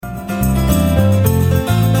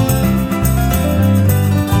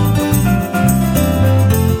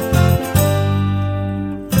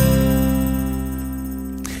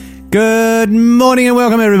morning and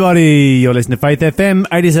welcome everybody. You're listening to Faith FM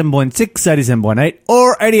 87.6, 87.8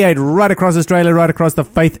 or 88 right across Australia, right across the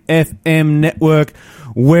Faith FM network,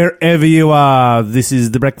 wherever you are. This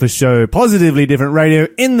is The Breakfast Show, positively different radio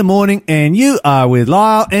in the morning, and you are with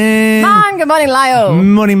Lyle and... Good morning, Lyle.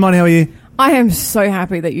 Morning, how are you? I am so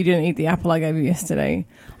happy that you didn't eat the apple I gave you yesterday.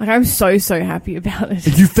 Like, I'm so happy about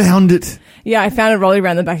it. You found it. Yeah, I found it rolling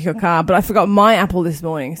around the back of your car, but I forgot my apple this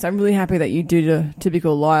morning, so I'm really happy that you did a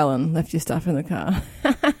typical Lyle and left your stuff in the car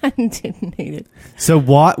and didn't eat it. So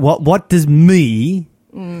what does me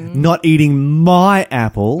not eating my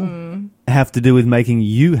apple have to do with making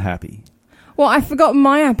you happy? Well, I forgot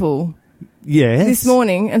my apple. Yes. This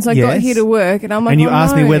morning, and so I got here to work, and I'm like, and you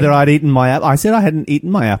asked me whether I'd eaten my apple. I said I hadn't eaten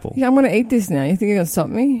my apple. Yeah, I'm going to eat this now. You think you're going to stop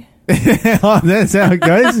me? Oh, that's how it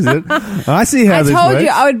goes, is it? I see how this works. I told you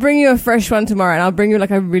I would bring you a fresh one tomorrow, and I'll bring you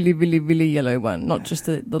like a really, really, really yellow one, not just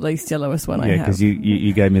the least yellowest one I have. Yeah, because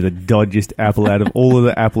you gave me the dodgiest apple out of all of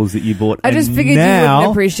the apples that you bought. I just figured you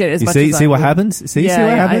wouldn't appreciate it as much as I see what would. happens? See what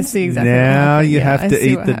I happens? see exactly now what you happened. have to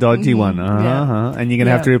eat the dodgy one. And you're going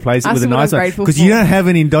to have to replace it with a nice one. Because you don't have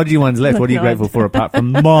any dodgy ones left. What are you grateful for apart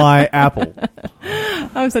from my apple?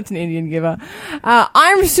 I'm such an Indian giver.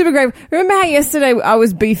 I'm super grateful. Remember how yesterday I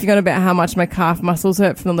was beefing on about how much my calf muscles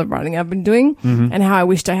hurt from the running I've been doing and how I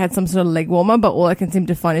wished I had some sort of leg warmer, but all I can seem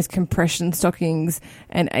to find is compression stockings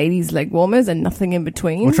and 80s leg warmers and nothing in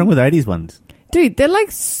between. What's wrong with 80s ones? Dude, they're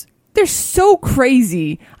so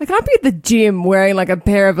crazy. I can't be at the gym wearing like a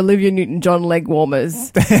pair of Olivia Newton-John leg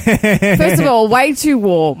warmers. First of all, way too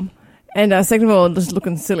warm. And second of all, just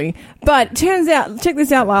looking silly. But turns out, check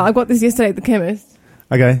this out, Lyle. I got this yesterday at the chemist.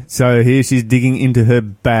 Okay, so here she's digging into her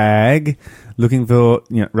bag, looking for,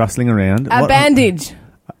 rustling around. A bandage.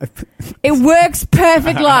 It works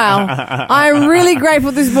perfect, Lyle. I'm really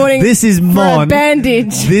grateful this morning for a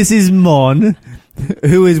bandage. This is Mon,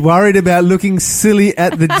 who is worried about looking silly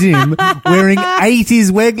at the gym wearing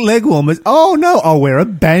 80s leg warmers. Oh, no, I'll wear a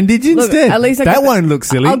bandage instead. Look, at least that won't look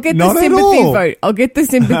silly. I'll get Not the sympathy vote. I'll get the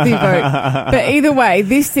sympathy vote. But either way,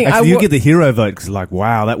 this thing... Actually, you get the hero vote because,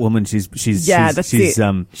 wow, that woman, she's she's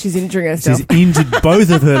injuring herself. She's injured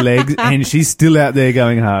both of her legs and she's still out there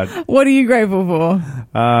going hard. What are you grateful for?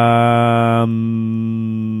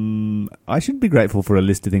 I should be grateful for a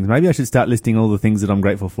list of things. Maybe I should start listing all the things that I'm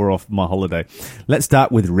grateful for off my holiday. Let's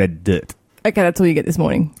start with red dirt. Okay, that's all you get this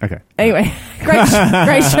morning. Okay. Anyway, great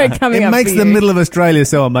show coming up. It makes the middle of Australia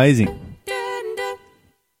so amazing.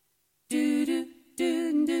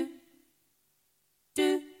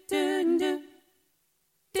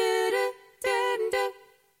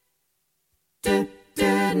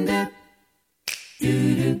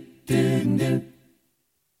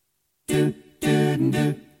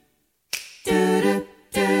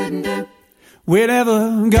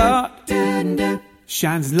 Wherever God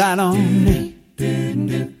shines His light on me,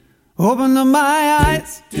 open up my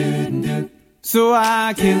eyes so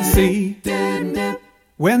I can see.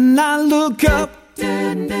 When I look up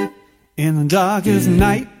in the darkest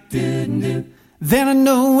night, then I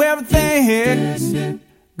know everything's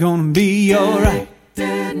gonna be alright.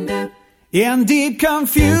 In deep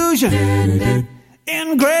confusion,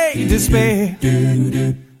 in great despair,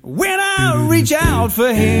 when I reach out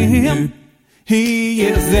for Him, He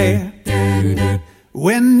is there.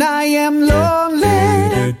 When I am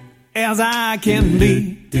lonely as I can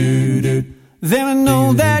be, then I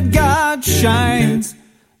know that God shines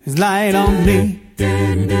His light on me.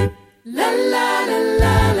 La la la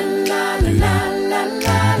la la la la la la la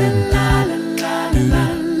la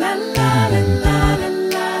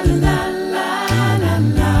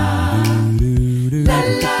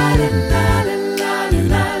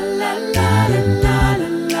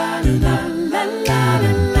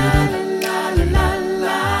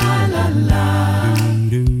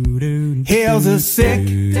heals the sick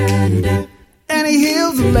and He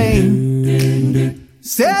heals the lame.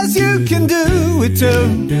 Says you can do it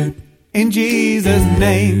too in Jesus'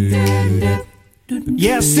 name.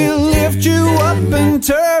 Yes, He'll lift you up and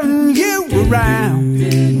turn you around,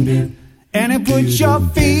 and He'll put your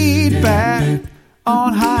feet back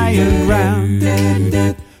on higher ground.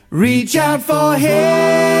 Reach out for Him,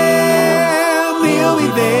 He'll be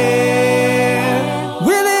there.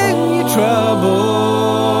 Within your troubles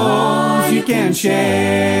you can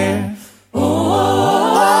share.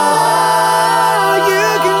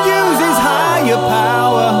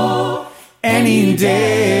 Any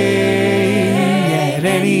day, at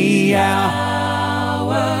any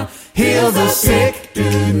hour, heals the sick,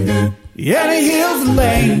 and He heals the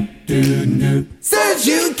lame. Says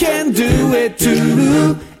you can do it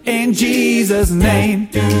too, in Jesus' name.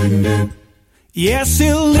 Yes,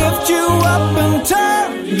 he'll lift you up and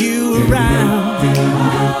turn you around.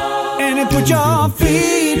 And he'll put your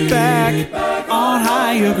feet back on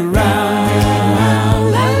higher ground. La,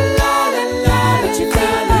 la, la, la, put your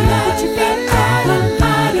feet back, put your feet back on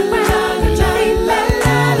higher ground. Put your feet back,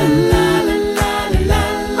 la, la, la, la, la, la, la,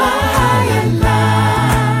 on higher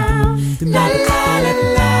ground. La, la, la,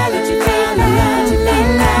 la, put your feet back, put your feet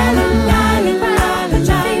back on higher ground. Put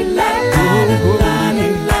your feet back, la, la, la,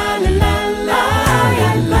 la, la, la, la,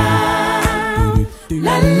 higher ground. La,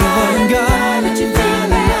 la, la, put your feet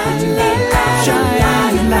back, put your feet back,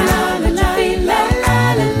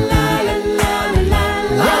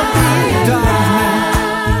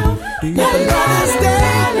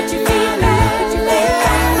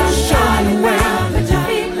 shine light. Put your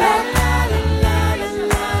feet back, la, la, la,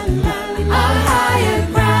 la, la, la, higher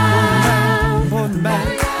ground. La, la,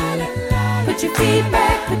 la, put your feet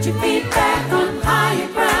back, put your feet back on higher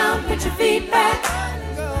ground. Put your feet back, la, la,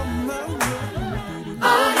 la, la, la, on higher ground. Put your feet back, put your feet back on higher ground. Put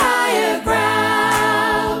your feet back on higher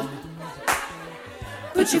ground.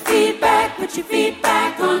 Put your feet back, put your feet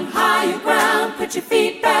back on higher ground. Put your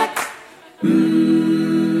feet back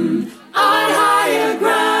on higher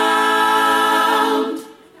ground.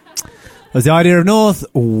 That's the idea of North,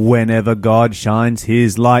 whenever God shines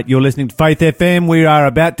his light. You're listening to Faith FM. We are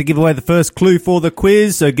about to give away the first clue for the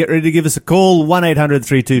quiz, so get ready to give us a call.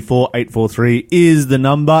 1-800-324-843 is the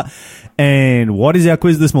number. And what is our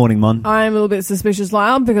quiz this morning, Mon? I'm a little bit suspicious,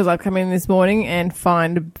 Lyle, because I've come in this morning and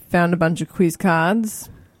found a bunch of quiz cards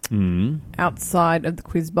outside of the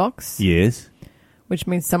quiz box, Yes. which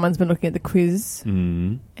means someone's been looking at the quiz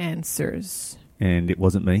answers. And it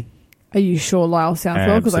wasn't me. Are you sure, Lyle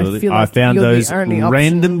Southwell? Because I Absolutely. feel like I found you're those the only option.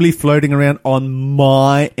 randomly floating around on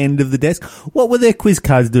my end of the desk. What were their quiz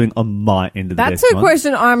cards doing on my end of the That's desk? a Mon?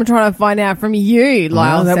 question I'm trying to find out from you,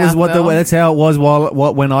 Lyle Well, that was Southwell. that's how it was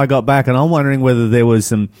when I got back, and I'm wondering whether there was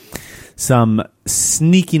some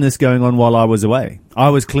sneakiness going on while I was away. I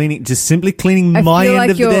was simply cleaning my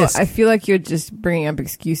end of the desk. I feel like you're just bringing up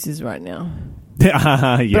excuses right now. Yeah, But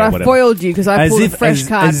I whatever. foiled you because I pulled a fresh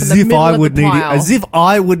card from the middle of the pile. As if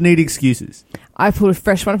I would need excuses. I pulled a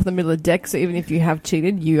fresh one from the middle of the deck, so even if you have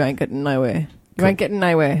cheated, you ain't getting nowhere. You ain't getting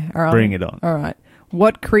nowhere. All right. Bring it on. All right.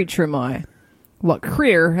 What creature am I? What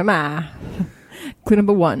critter am I? Clue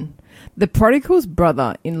number 1. The prodigal's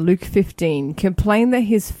brother in Luke 15 complained that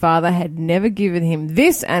his father had never given him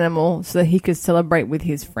this animal so that he could celebrate with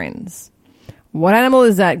his friends. What animal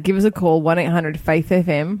is that? Give us a call,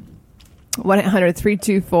 1-800-FAITH-FM,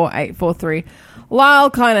 1-800-324-843. Lyle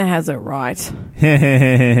kind of has it right.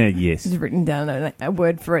 Yes. He's written down a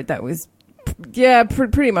word for it that was,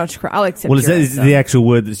 pretty much correct. I'll accept Well, your is answer. the actual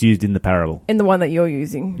word that's used in the parable? In the one that you're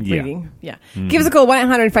using, Yeah. reading. Yeah. Give us a call,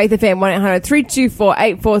 1-800-FAITH-FM,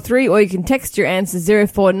 1-800-324-843, or you can text your answer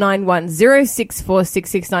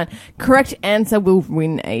 0491064669. Correct answer will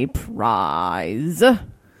win a prize.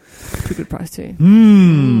 Pretty good prize too.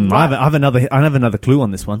 I have another clue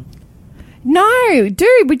on this one. No,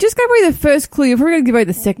 dude, we just gave away the first clue. You're probably going to give away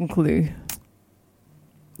the second clue.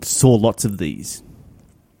 Saw lots of these.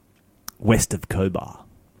 West of Cobar.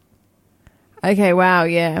 Okay, wow,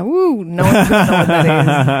 yeah. Woo, no one know what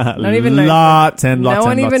that is. Not even knows. Lots and lots No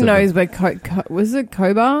one and lots even of knows where was it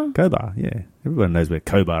Cobar? Cobar, yeah. Everyone knows where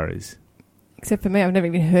Cobar is. Except for me, I've never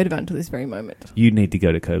even heard of it until this very moment. You need to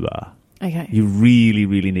go to Cobar. Okay. You really,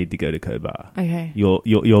 really need to go to Cobar. Okay.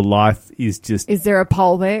 Your life is just... Is there a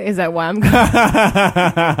pole there? Is that why I'm going?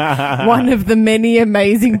 One of the many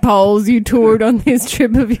amazing poles you toured on this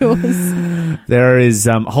trip of yours. There is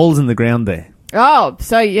holes in the ground there. Oh,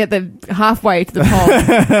 so yeah, they're halfway to the pole.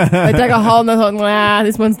 They dug a hole and they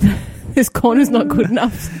thought, this corner's not good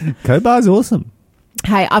enough. Cobar's awesome.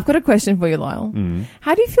 Hey, I've got a question for you, Lyle.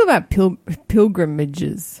 How do you feel about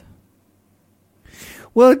pilgrimages?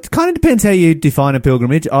 Well, it kind of depends how you define a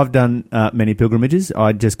pilgrimage. I've done many pilgrimages.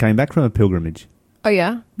 I just came back from a pilgrimage. Oh,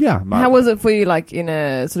 yeah? Yeah. How was it for you, like, in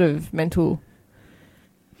a sort of mental...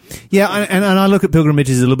 Yeah, and I look at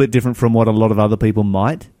pilgrimages a little bit different from what a lot of other people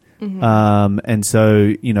might. And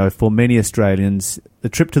so, for many Australians, the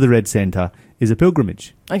trip to the Red Centre is a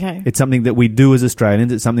pilgrimage. Okay. It's something that we do as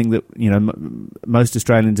Australians. It's something that, most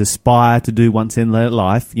Australians aspire to do once in their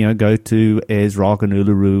life. Go to Ayers Rock and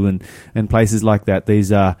Uluru and places like that.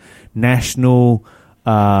 These are national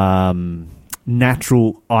natural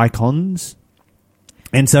icons.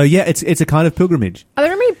 And so, yeah, it's a kind of pilgrimage. Are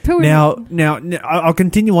there any pilgrimages? Now, I'll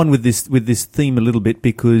continue on with this theme a little bit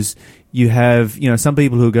because you have, some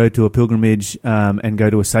people who go to a pilgrimage and go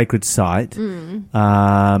to a sacred site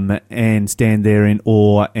and stand there in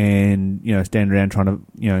awe and, stand around trying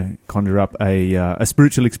to, conjure up a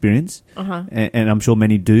spiritual experience. And I'm sure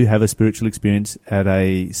many do have a spiritual experience at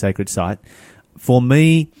a sacred site. For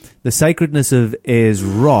me, the sacredness of Ayers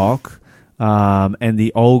Rock and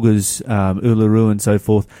the Olgas, Uluru and so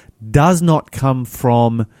forth, does not come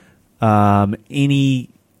from any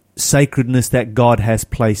sacredness that God has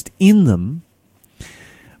placed in them,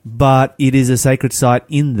 but it is a sacred site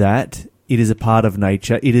in that it is a part of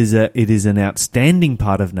nature. It is an outstanding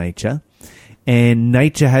part of nature, and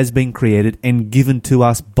nature has been created and given to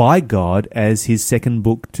us by God as His second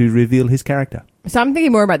book to reveal His character. So I'm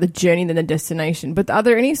thinking more about the journey than the destination. But are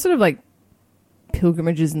there any sort of like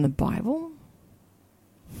pilgrimages in the Bible?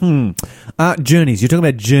 Journeys. You're talking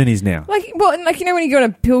about journeys now. When you go on a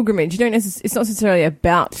pilgrimage, you don't it's not necessarily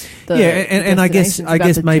about the and I guess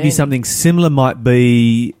maybe journey. something similar might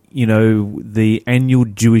be, the annual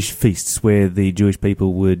Jewish feasts where the Jewish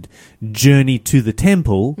people would journey to the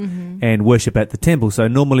temple and worship at the temple. So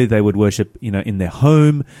normally they would worship, in their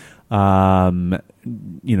home, in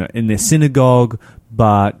their synagogue,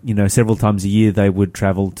 but, several times a year they would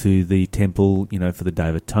travel to the temple, for the Day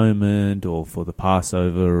of Atonement or for the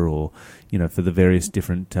Passover or, for the various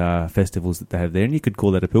different festivals that they have there. And you could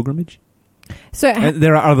call that a pilgrimage. So and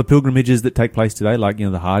there are other pilgrimages that take place today, like,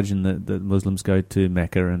 the Hajj, and the Muslims go to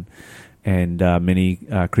Mecca, and many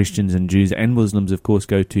Christians and Jews and Muslims, of course,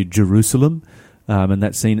 go to Jerusalem, and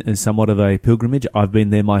that's seen as somewhat of a pilgrimage. I've been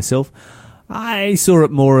there myself. I saw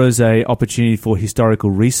it more as a opportunity for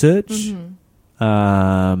historical research,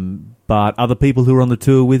 but other people who were on the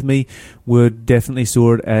tour with me definitely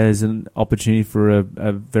saw it as an opportunity for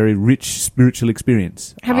a very rich spiritual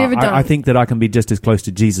experience. Have you ever done? I think that I can be just as close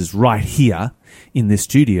to Jesus right here in this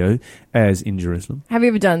studio as in Jerusalem. Have you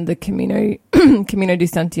ever done the Camino de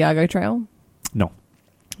Santiago trail? No.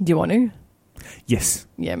 Do you want to? Yes.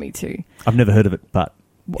 Yeah, me too. I've never heard of it, but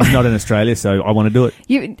it's not in Australia, so I want to do it.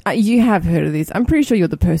 You have heard of this. I'm pretty sure you're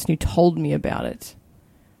the person who told me about it.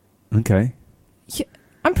 Okay. Yeah,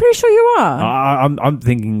 I'm pretty sure you are. I'm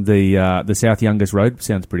thinking the South Youngest Road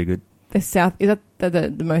sounds pretty good. The South, is that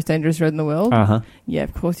the most dangerous road in the world? Yeah,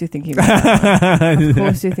 of course you're thinking about it. Of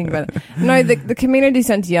course you're thinking about it. No, the Camino de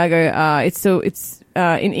Santiago, it's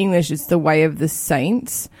in English, it's the Way of the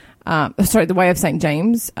Saints. The Way of St.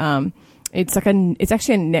 James. It's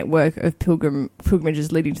actually a network of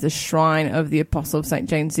pilgrimages leading to the shrine of the Apostle of St.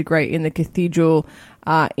 James the Great in the cathedral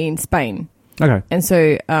in Spain. Okay. And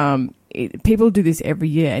so people do this every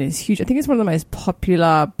year, and it's huge. I think it's one of the most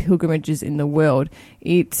popular pilgrimages in the world.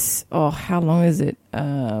 It's, how long is it?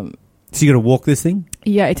 So you got to walk this thing?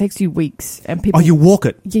 Yeah, it takes you weeks. And people. Oh, you walk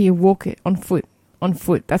it? Yeah, you walk it on foot. On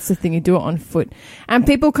foot. That's the thing. You do it on foot. And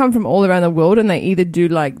people come from all around the world, and they either do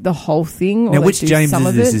like the whole thing or now, which James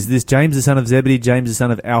is this? Is this James the son of Zebedee, James the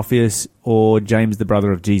son of Alphaeus, or James the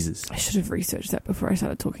brother of Jesus? I should have researched that before I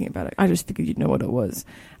started talking about it. I just figured you'd know what it was.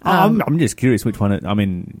 I'm just curious which one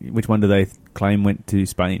do they claim went to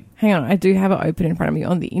Spain? Hang on. I do have it open in front of me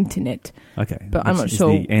on the internet. Okay. But I'm not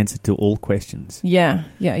sure. The answer to all questions. Yeah,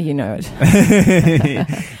 you know it.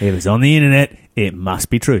 It was on the internet. It must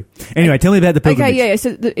be true. Anyway, tell me about the pilgrimage. Okay, yeah.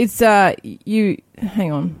 So it's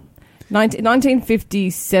hang on.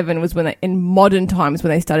 1957 was when in modern times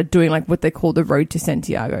when they started doing like what they call the Road to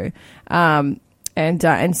Santiago, and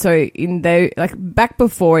so in the back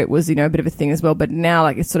before it was a bit of a thing as well, but now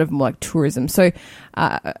it's sort of more like tourism. So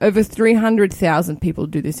over 300,000 people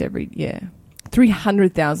do this every year.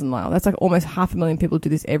 300,000, Lyle. That's almost 500,000 people do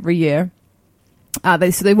this every year.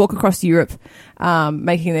 They walk across Europe,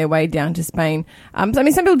 making their way down to Spain. Some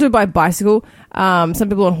people do it by bicycle, some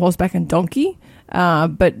people on horseback and donkey,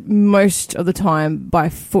 but most of the time by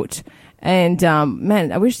foot. And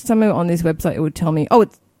I wish somewhere on this website it would tell me. One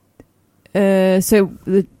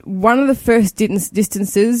of the first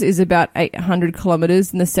distances is about 800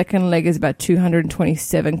 kilometers, and the second leg is about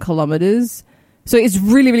 227 kilometers. So it's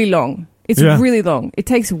really, really long. It's really long. It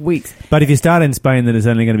takes weeks. But if you start in Spain, then it's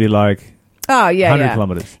only going to be 100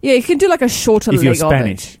 kilometers. Yeah, you can do a shorter leg of it. If you're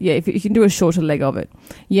Spanish. Yeah, if you can do a shorter leg of it.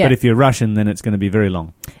 Yeah. But if you're Russian, then it's going to be very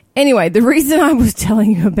long. Anyway, the reason I was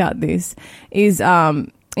telling you about this is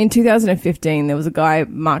in 2015, there was a guy,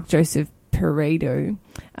 Mark Joseph Peredo.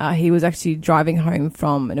 He was actually driving home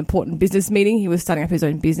from an important business meeting. He was starting up his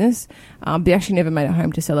own business, but he actually never made it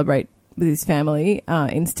home to celebrate with his family.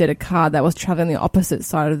 Instead, a car that was traveling the opposite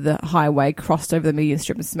side of the highway crossed over the median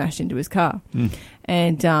strip and smashed into his car.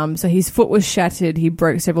 And so his foot was shattered. He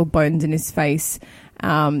broke several bones in his face,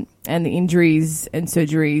 and the injuries and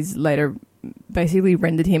surgeries later basically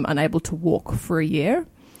rendered him unable to walk for a year.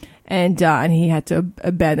 and he had to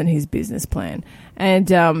abandon his business plan.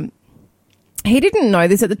 And he didn't know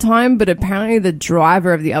this at the time, but apparently the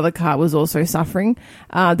driver of the other car was also suffering.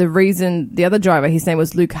 The other driver, his name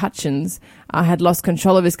was Luke Hutchins, had lost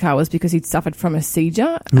control of his car was because he'd suffered from a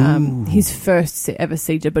seizure, his first ever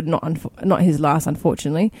seizure, but not his last,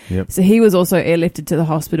 unfortunately. Yep. So he was also airlifted to the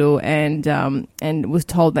hospital and was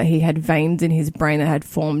told that he had veins in his brain that had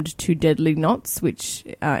formed 2 deadly knots, which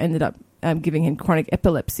ended up giving him chronic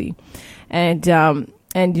epilepsy. And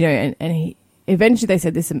he eventually, they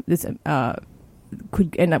said this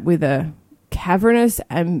could end up with a cavernous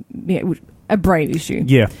and a brain issue.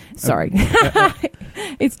 Yeah. Sorry.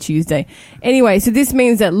 It's Tuesday. Anyway, so this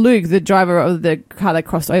means that Luke, the driver of the car that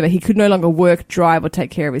crossed over, he could no longer work, drive, or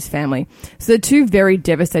take care of his family. So they're 2 very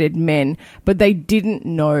devastated men, but they didn't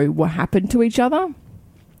know what happened to each other.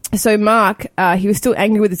 So Mark, he was still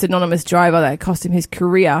angry with this anonymous driver that cost him his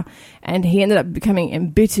career, and he ended up becoming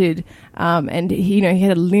embittered, and he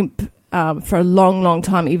had a limp for a long, long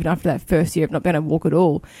time, even after that first year of not being able to walk at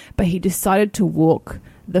all. But he decided to walk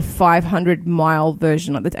the 500-mile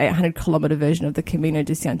version, like the 800-kilometer version of the Camino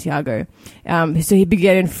de Santiago. So he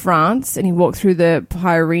began in France, and he walked through the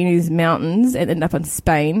Pyrenees Mountains and ended up in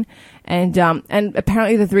Spain. And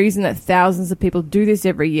apparently the reason that thousands of people do this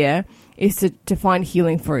every year is to find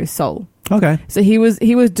healing for his soul. Okay. So he was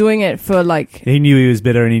doing it for He knew he was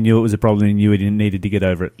better, and he knew it was a problem, and he knew he needed to get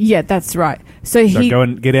over it. Yeah, that's right. So go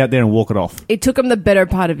and get out there and walk it off. It took him the better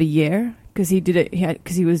part of a year because he did it.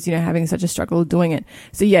 Because he was having such a struggle doing it.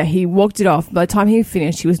 So yeah, he walked it off. By the time he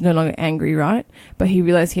finished, he was no longer angry, right? But he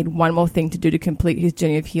realized he had one more thing to do to complete his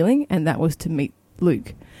journey of healing, and that was to meet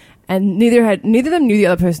Luke. And neither of them knew the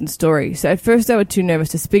other person's story. So at first they were too nervous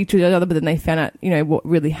to speak to each other, but then they found out, what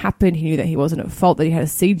really happened. He knew that he wasn't at fault, that he had a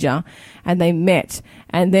seizure, and they met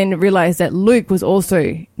and then realized that Luke was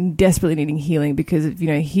also desperately needing healing because,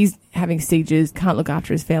 he's having seizures, can't look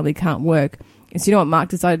after his family, can't work. And so you know what Mark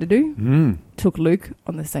decided to do? Took Luke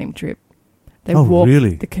on the same trip. They walked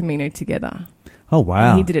the Camino together. Oh,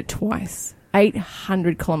 wow. And he did it twice.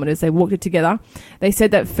 800 kilometers. They walked it together. They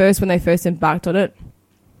said that when they first embarked on it,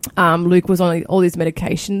 Luke was on all these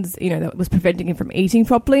medications, that was preventing him from eating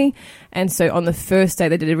properly. And so on the first day,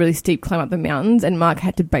 they did a really steep climb up the mountains, and Mark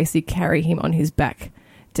had to basically carry him on his back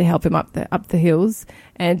to help him up the hills.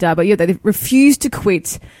 And but yeah, they refused to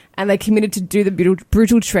quit, and they committed to do the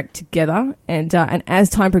brutal trek together. And as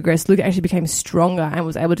time progressed, Luke actually became stronger and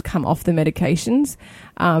was able to come off the medications.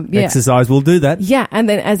 Exercise will do that. Yeah, and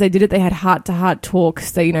then as they did it, they had heart-to-heart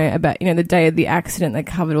talks. So, about the day of the accident, they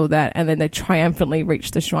covered all that, and then they triumphantly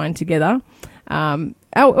reached the shrine together.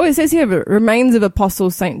 It says here, remains of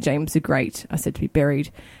Apostle St. James the Great are said to be buried.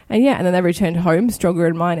 And then they returned home, stronger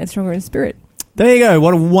in mind and stronger in spirit. There you go.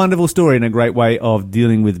 What a wonderful story and a great way of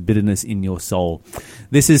dealing with bitterness in your soul.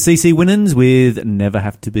 This is CC Winans with Never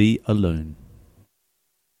Have to Be Alone.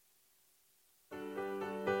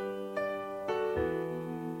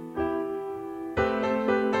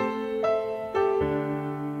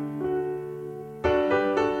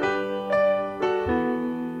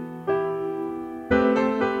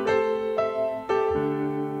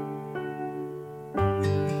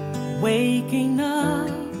 Waking up,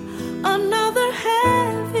 another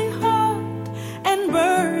heavy heart and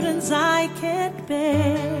burdens I can't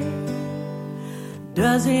bear.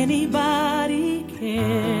 Does anybody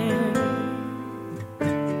care?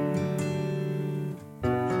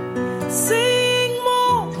 Seeing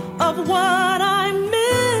more of what I'm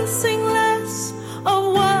missing, less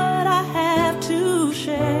of what I have to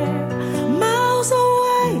share. Miles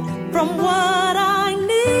away from what I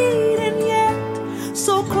need, and yet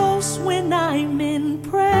so close when I'm in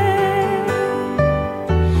prayer.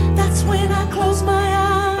 That's when I close my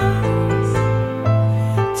eyes,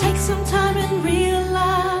 take some time and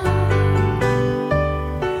realize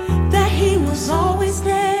that He was always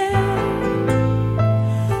there.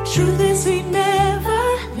 Truth is He never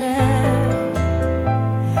left.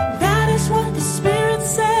 That is what the Spirit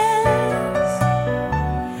says,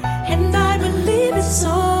 and I believe it's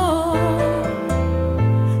so.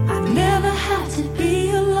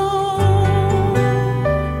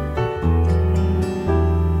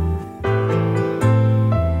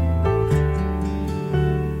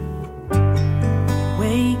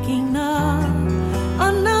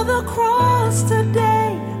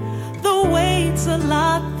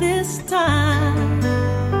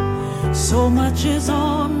 So much is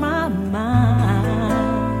on my mind.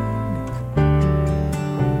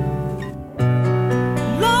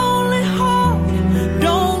 Lonely heart,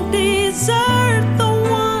 don't desert the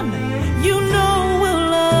one you know will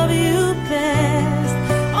love you best.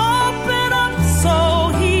 Open up so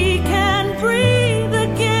He can breathe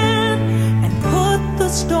again.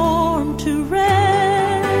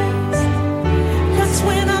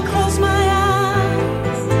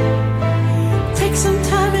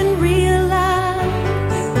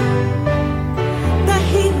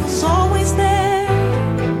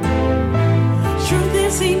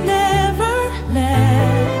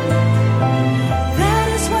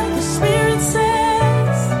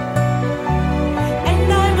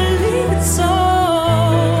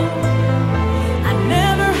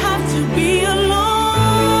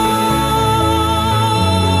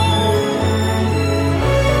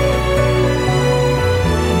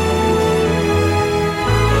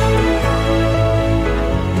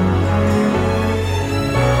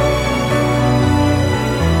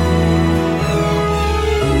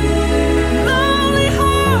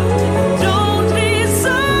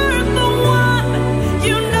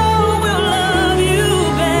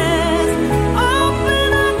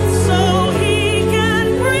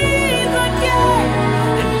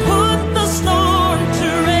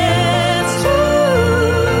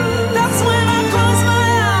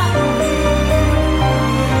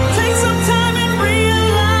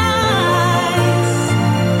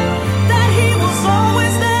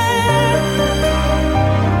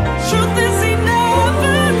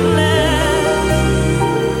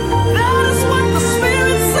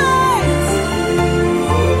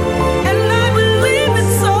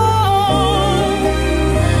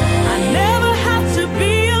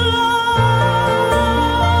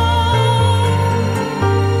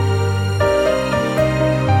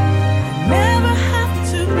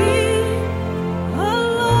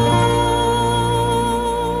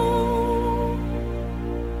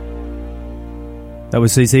 That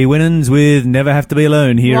was CC Winans with Never Have to Be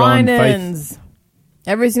Alone here on Faith. Winans.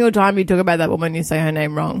 Every single time you talk about that woman, you say her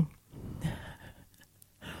name wrong.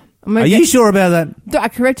 Are you sure about that? I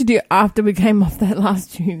corrected you after we came off that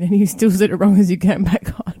last tune, and you still said it wrong as you came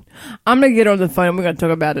back on. I'm going to get her on the phone and we're going to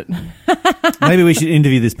talk about it. Maybe we should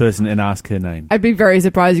interview this person and ask her name. I'd be very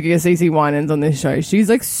surprised if you get CC Winans on this show. She's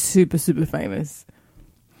like super, super famous.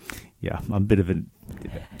 Yeah, I'm a bit of an...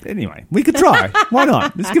 Anyway, we could try. Why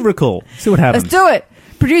not? Let's give her a call. See what happens. Let's do it.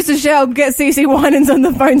 Producer Shell, get CC Winans on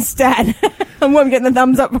the phone stat. I'm getting the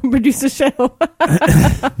thumbs up from Producer Shell.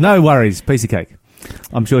 No worries. Piece of cake.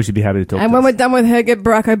 I'm sure she'd be happy to talk and to when us. we're done with her, get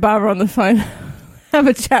Barack Obama on the phone. Have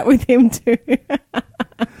a chat with him too.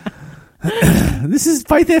 This is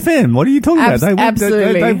Faith FM. What are you talking about?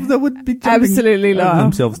 Absolutely. They would be jumping absolutely over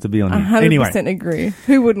themselves to be on here. 100% Anyway. agree.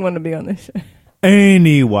 Who wouldn't want to be on this show?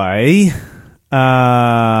 Anyway.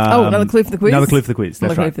 Another clue for the quiz? Another clue for the quiz.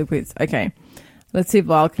 That's Another right. clue for the quiz. Okay. Let's see if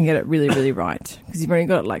Lyle can get it really, really right. Because you've only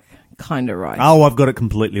got it like kind of right. Oh, I've got it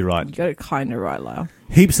completely right. You got it kind of right, Lyle.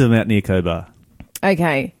 Heaps of them out near Cobar.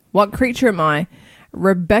 Okay. What creature am I?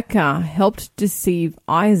 Rebecca helped deceive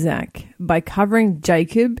Isaac by covering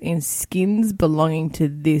Jacob in skins belonging to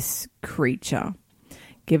this creature.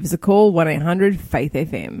 Give us a call,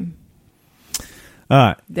 1-800-FAITH-FM. All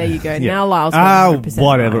right. There you go. Yeah. Now Lyle's 100%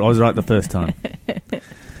 whatever. right. I was right the first time.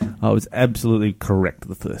 I was absolutely correct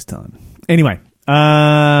the first time. Anyway.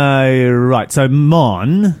 Right. So,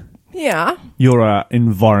 Mon, Yeah. you're an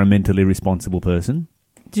environmentally responsible person.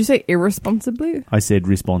 Did you say irresponsibly? I said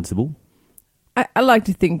responsible. I like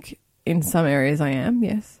to think in some areas I am,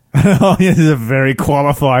 yes. Oh, yeah, this is a very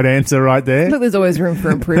qualified answer right there. Look, there's always room for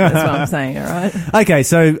improvement, that's what I'm saying, all right? Okay,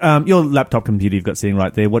 so your laptop computer you've got sitting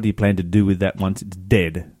right there, what do you plan to do with that once it's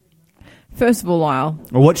dead? First of all, Lyle,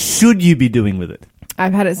 Or what should you be doing with it?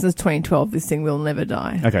 I've had it since 2012. This thing will never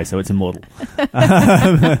die. Okay, so it's immortal. Do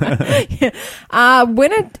you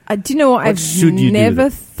know what? I've should you do never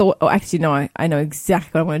with it? thought. Oh, actually, no. I know exactly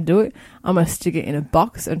what I'm going to do. It. I'm going to stick it in a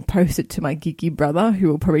box and post it to my geeky brother, who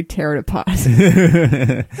will probably tear it apart.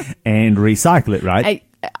 And recycle it, right?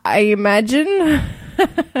 I imagine.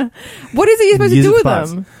 What is it you're supposed Use to do it with for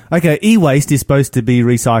parts. them? Okay, e-waste is supposed to be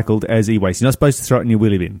recycled as e-waste. You're not supposed to throw it in your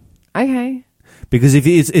wheelie bin. Okay. Because if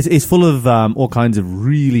it's full of all kinds of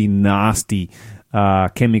really nasty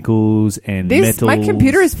chemicals and metals. My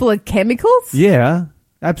computer is full of chemicals? Yeah,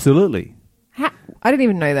 absolutely. I didn't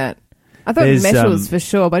even know that. I thought There's, metals for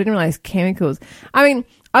sure, but I didn't realize chemicals. I mean,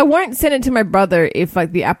 I won't send it to my brother if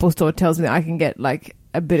like the Apple Store tells me that I can get like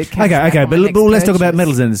a bit of cash. Okay, but let's talk about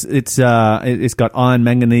metals then. It's got iron,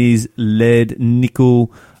 manganese, lead,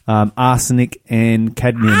 nickel, arsenic, and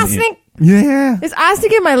cadmium. Arsenic? Yeah. There's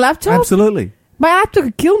arsenic in my laptop? Absolutely. My laptop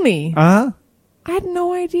could kill me. Uh-huh. I had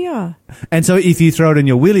no idea. And so if you throw it in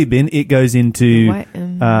your wheelie bin, it goes into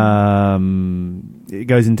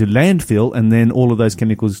landfill, and then all of those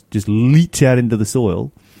chemicals just leach out into the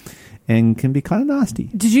soil and can be kind of nasty.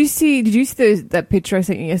 Did you see that picture I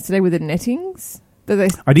sent you yesterday with the nettings?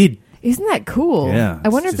 I did. Isn't that cool? Yeah, I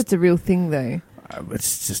wonder it's if it's a real thing though.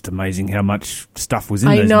 It's just amazing how much stuff was in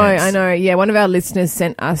those nets. I know. Yeah, one of our listeners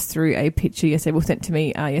sent us through a picture yesterday. Well, sent to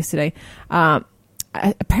me yesterday.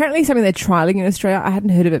 Apparently something they're trialing in Australia. I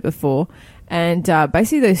hadn't heard of it before. And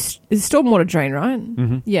basically, it's a stormwater drain, right?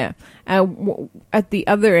 Mm-hmm. Yeah. At the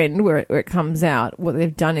other end, where it comes out, what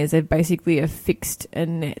they've done is they've basically affixed a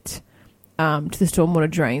net to the stormwater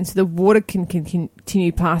drain, so the water can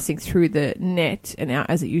continue passing through the net and out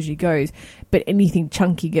as it usually goes, but anything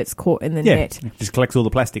chunky gets caught in the net. It just collects all the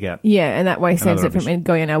plastic out. Yeah, and that way saves it rubbish. from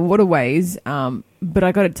going in our waterways. But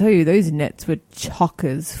I got to tell you, those nets were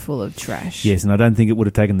chockers full of trash. Yes, and I don't think it would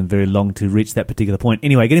have taken them very long to reach that particular point.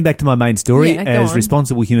 Anyway, getting back to my main story, Yeah, go as on.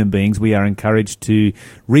 responsible human beings, we are encouraged to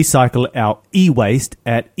recycle our e-waste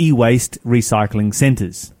at e-waste recycling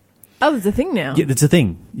centres. Oh, there's a thing now. Yeah, that's a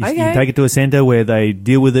thing. You Okay. take it to a centre where they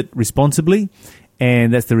deal with it responsibly,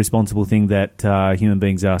 and that's the responsible thing that human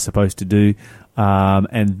beings are supposed to do.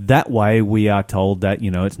 And that way we are told that,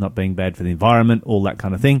 it's not being bad for the environment, all that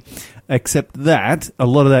kind of thing. Except that a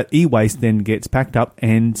lot of that e-waste then gets packed up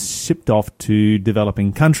and shipped off to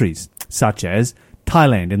developing countries, such as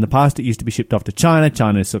Thailand. In the past, it used to be shipped off to China.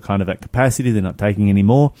 China is kind of at capacity. They're not taking any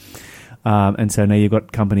more. And so now you've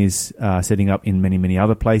got companies setting up in many, many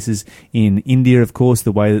other places. In India, of course,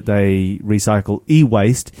 the way that they recycle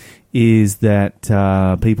e-waste is that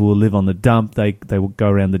people will live on the dump. They will go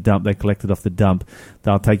around the dump. They collect it off the dump.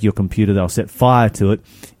 They'll take your computer. They'll set fire to it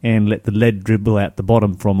and let the lead dribble out the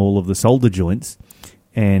bottom from all of the solder joints.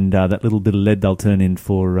 And that little bit of lead they'll turn in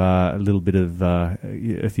for a little bit of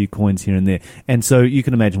a few coins here and there. And so you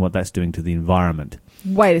can imagine what that's doing to the environment.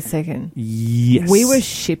 Wait a second. Yes. We were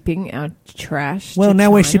shipping our trash Well, to now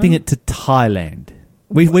we're China? shipping it to Thailand.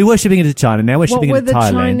 We were shipping it to China. Now we're What shipping were it to the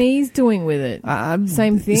Thailand. Chinese doing with it?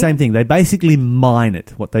 Same thing? Same thing. They basically mine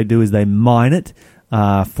it. What they do is they mine it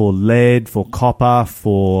for lead, for copper,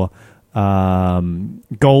 for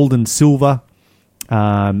gold and silver.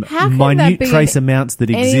 can that Minute be trace amounts that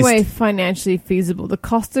exist. Anyway, financially feasible. The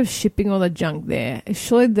cost of shipping all the junk there,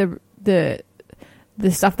 surely the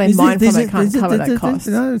stuff they mine from it can't cover that cost.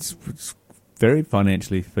 No, it's very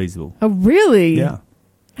financially feasible. Oh, really? Yeah.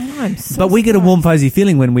 Oh, I'm so But we get a surprised. warm, fuzzy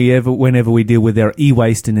feeling whenever we deal with our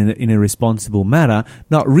e-waste in a responsible manner,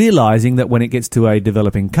 not realizing that when it gets to a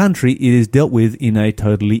developing country, it is dealt with in a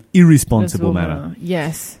totally irresponsible manner.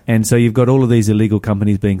 Yes. And so you've got all of these illegal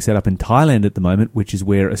companies being set up in Thailand at the moment, which is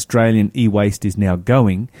where Australian e-waste is now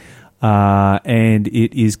going. And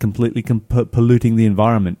it is completely polluting the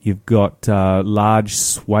environment. You've got large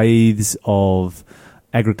swathes of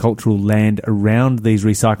agricultural land around these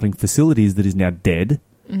recycling facilities that is now dead.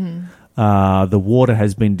 Mm-hmm. The water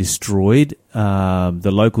has been destroyed.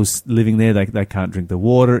 The locals living there, they can't drink the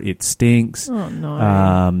water. It stinks. Oh,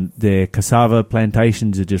 no. Their cassava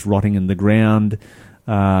plantations are just rotting in the ground.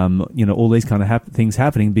 All these kind of things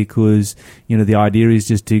happening because, the idea is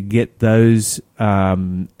just to get those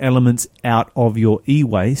elements out of your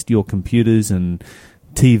e-waste, your computers and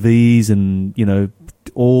TVs and,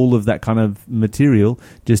 all of that kind of material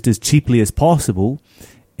just as cheaply as possible,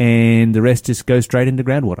 and the rest just goes straight into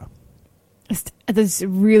groundwater. That's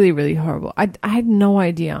really, really horrible. I had no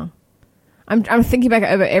idea. I'm thinking back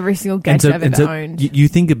over every single gadget I've ever owned. You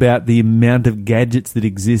think about the amount of gadgets that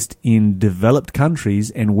exist in developed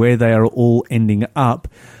countries and where they are all ending up.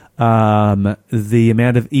 The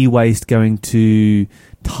amount of e-waste going to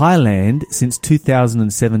Thailand since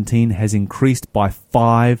 2017 has increased by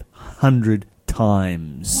 500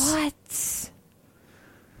 times. What?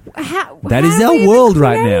 That is our world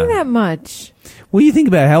right now. That much? Well, you think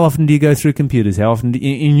about how often do you go through computers? How often?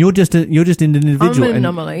 You're just an individual. I'm an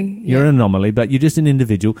anomaly. You're an anomaly, but you're just an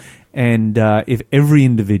individual. And if every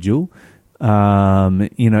individual, in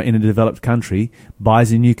a developed country,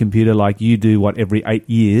 buys a new computer like you do, every 8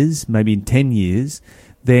 years, maybe in 10 years,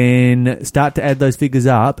 then start to add those figures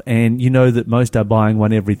up, and you know that most are buying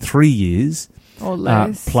one every 3 years, or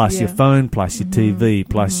less. Plus your phone, plus your TV,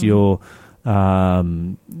 plus your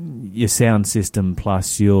sound system,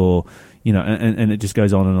 plus your and it just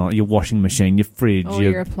goes on and on. Your washing machine, your fridge,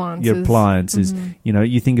 your appliances. Mm-hmm.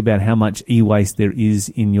 You think about how much e-waste there is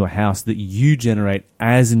in your house that you generate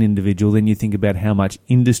as an individual. Then you think about how much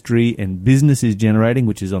industry and business is generating,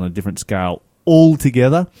 which is on a different scale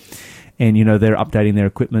altogether. And, they're updating their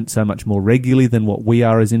equipment so much more regularly than what we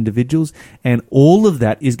are as individuals. And all of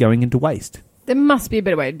that is going into waste. There must be a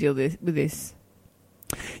better way to deal with this.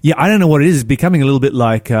 Yeah, I don't know what it is. It's becoming a little bit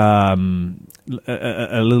like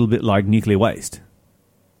nuclear waste.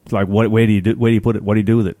 It's like where do you put it? What do you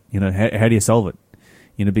do with it? How do you solve it?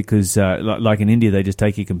 Because like in India, they just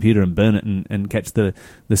take your computer and burn it and catch the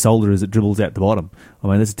solder as it dribbles out the bottom. I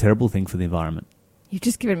mean, that's a terrible thing for the environment. You've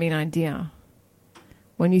just given me an idea.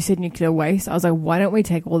 When you said nuclear waste, I was like, why don't we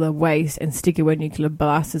take all the waste and stick it where nuclear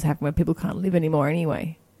blasters happen, where people can't live anymore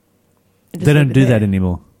anyway? They don't do that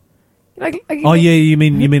anymore. You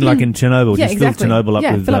mean like in Chernobyl? Yeah, just exactly. fill Chernobyl up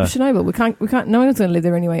with... fill up Chernobyl. We can't. No one's going to live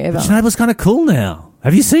there anyway ever. But Chernobyl's kind of cool now.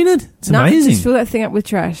 Have you seen it? It's amazing. Just fill that thing up with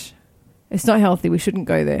trash. It's not healthy. We shouldn't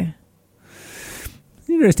go there.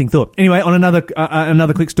 Interesting thought. Anyway, on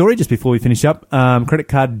another quick story just before we finish up. Credit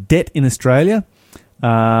card debt in Australia.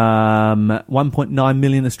 1.9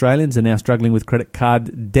 million Australians are now struggling with credit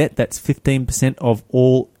card debt. That's 15% of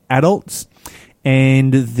all adults.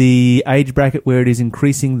 And the age bracket where it is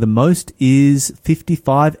increasing the most is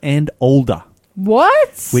 55 and older.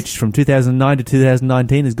 What? Which from 2009 to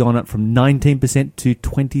 2019 has gone up from 19% to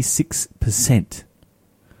 26%.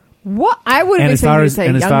 What? I would have expected you to say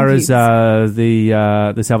young kids. And as far as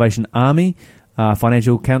the Salvation Army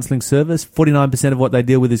financial counselling service, 49% of what they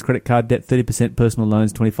deal with is credit card debt, 30% personal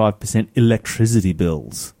loans, 25% electricity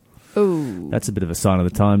bills. Ooh. That's a bit of a sign of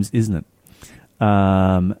the times, isn't it?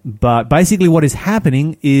 But basically what is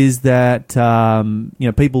happening is that,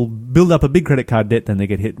 people build up a big credit card debt, then they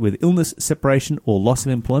get hit with illness, separation, or loss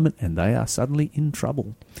of employment, and they are suddenly in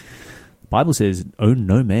trouble. The Bible says, owe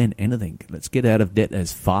no man anything. Let's get out of debt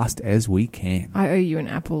as fast as we can. I owe you an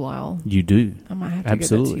apple, Lyle. You do. I might have to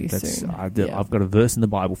Absolutely. get that to you soon. I've got a verse in the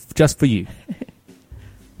Bible just for you.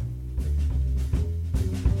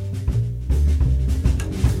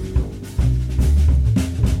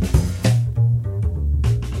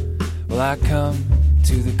 Well, I come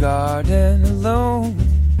to the garden alone,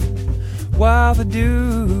 while the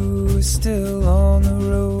dew is still on the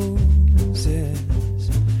roses.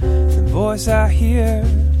 The voice I hear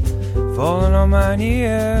falling on mine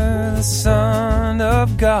ear, the Son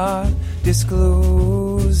of God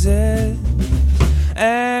discloses.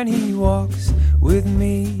 And he walks with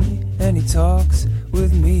me, and he talks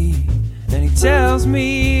with me, and he tells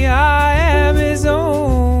me I am his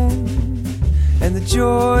own. And the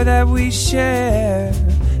joy that we share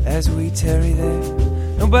as we tarry there,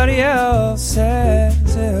 nobody else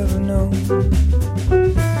has ever known.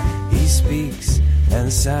 He speaks, and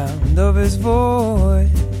the sound of his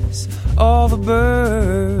voice, all the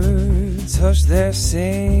birds hush their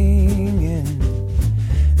singing,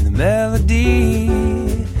 and the melody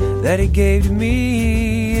that he gave to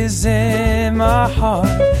me is in my heart,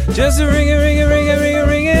 just a ringing, ringing, ringing, ringing,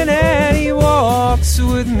 ringing. And he walks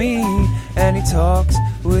with me, and he talks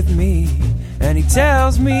with me, and he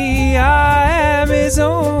tells me I am his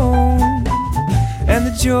own. And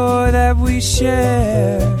the joy that we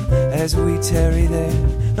share as we tarry there,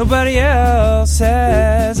 nobody else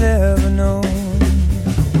has ever known.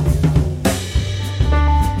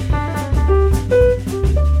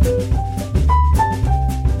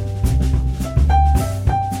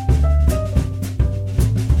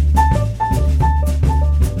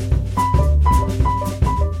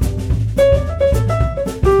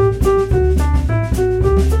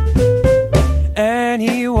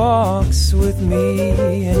 With me,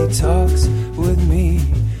 and he talks with me,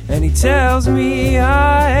 and he tells me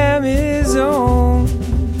I am his own.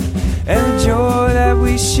 And the joy that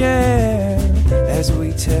we share as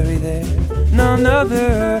we tarry there, none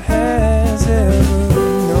other has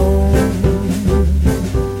ever known.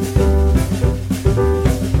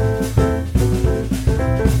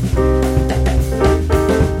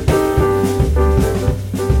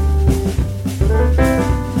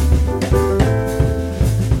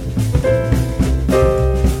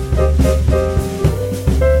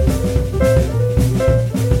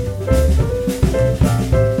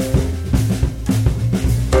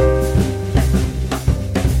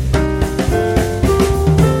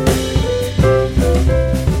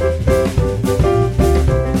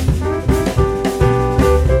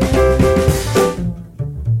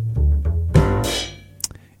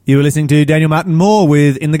 You were listening to Daniel Martin Moore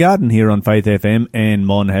with In the Garden here on Faith FM, and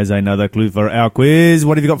Mon has another clue for our quiz.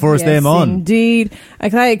 What have you got for us there, Mon? Indeed.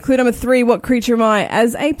 Okay, clue number 3, what creature am I?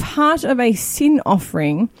 As a part of a sin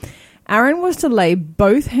offering, Aaron was to lay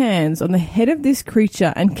both hands on the head of this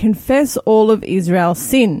creature and confess all of Israel's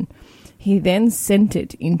sin. He then sent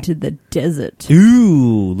it into the desert.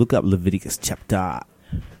 Ooh, look up Leviticus chapter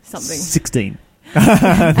Something. 16.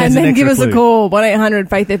 And then give us a call,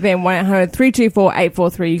 1-800-FAITH-FM,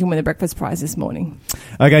 1-800-324-843. You can win the breakfast prize this morning.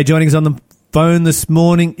 Okay, joining us on the phone this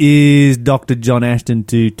morning is Dr. John Ashton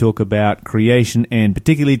to talk about creation, and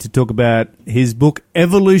particularly to talk about his book,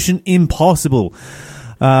 Evolution Impossible.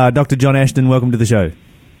 Dr. John Ashton, welcome to the show.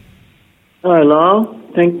 Hello, Lyle.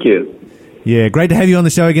 Thank you. Yeah, great to have you on the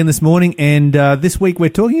show again this morning. And this week we're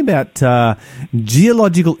talking about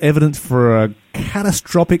geological evidence for a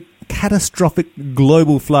catastrophic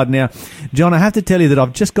global flood. Now, John, I have to tell you that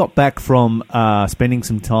I've just got back from spending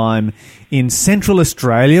some time in Central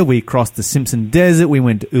Australia. We crossed the Simpson Desert, we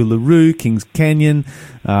went to Uluru, Kings Canyon,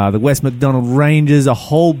 the West MacDonald Ranges, a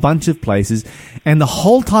whole bunch of places. And the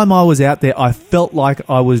whole time I was out there, I felt like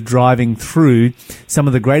I was driving through some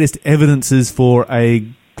of the greatest evidences for a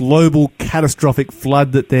global catastrophic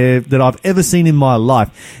flood that I've ever seen in my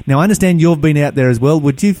life. Now, I understand you've been out there as well.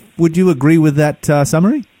 Would you agree with that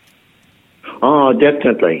summary? Oh,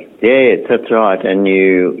 definitely. Yes, that's right. And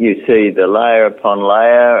you see the layer upon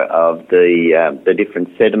layer of the different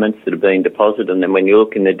sediments that have been deposited, and then when you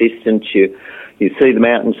look in the distance, you see the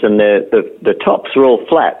mountains, and the tops are all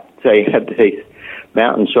flat. So you have these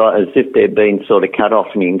mountains right as if they've been sort of cut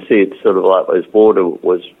off, and you can see it's sort of like as water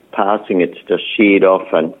was passing, it's just sheared off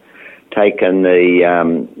and taken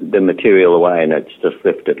the material away, and it's just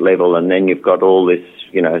left it level. And then you've got all this,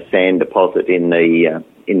 sand deposit in the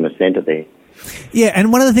centre there. Yeah,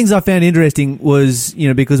 and one of the things I found interesting was,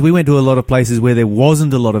 because we went to a lot of places where there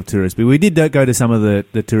wasn't a lot of tourists, but we did go to some of the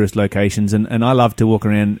tourist locations, and I love to walk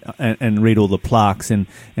around and read all the plaques and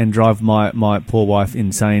drive my poor wife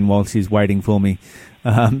insane while she's waiting for me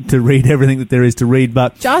to read everything that there is to read.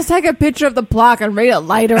 But just take a picture of the plaque and read it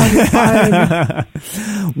later on your phone.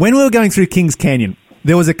 When we were going through Kings Canyon,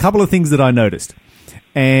 there was a couple of things that I noticed,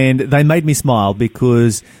 and they made me smile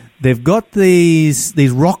because they've got these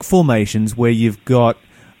rock formations where you've got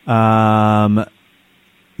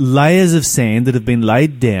layers of sand that have been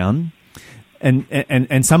laid down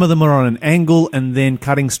and some of them are on an angle, and then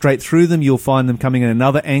cutting straight through them, you'll find them coming at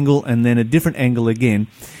another angle, and then a different angle again.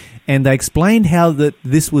 And they explained how that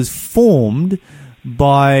this was formed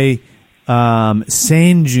by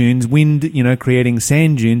sand dunes, wind, creating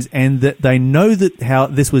sand dunes, and that they know that how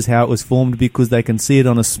it was formed because they can see it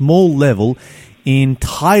on a small level in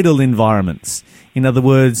tidal environments. In other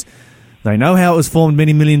words, they know how it was formed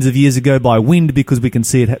many millions of years ago by wind because we can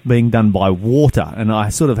see it being done by water. And I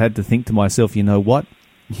sort of had to think to myself, you know what?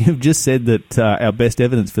 You've just said that our best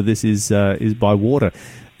evidence for this is by water.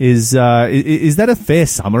 Is that a fair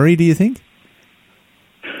summary, do you think?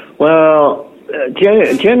 Well,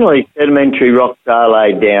 generally sedimentary rocks are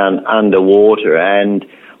laid down underwater, and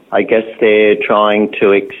I guess they're trying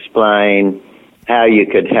to explain how you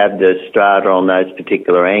could have the strata on those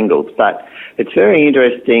particular angles. But it's very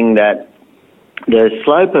interesting that the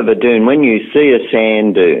slope of a dune, when you see a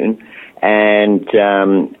sand dune and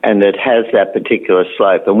it has that particular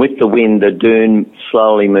slope, and with the wind the dune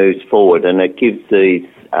slowly moves forward and it gives these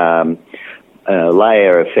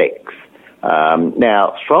layer effects.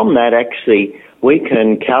 Now, from that actually we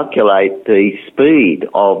can calculate the speed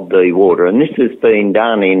of the water, and this has been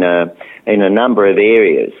done in a number of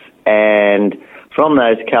areas, and from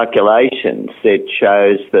those calculations, it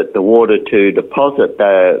shows that the water to deposit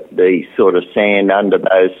the sort of sand under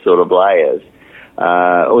those sort of layers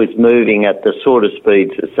was moving at the sort of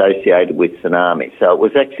speeds associated with tsunami. So it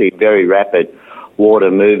was actually very rapid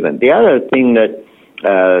water movement. The other thing that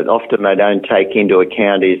often they don't take into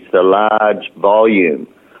account is the large volume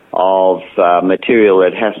of material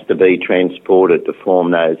that has to be transported to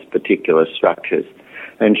form those particular structures.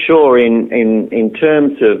 And sure, in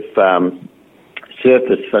terms of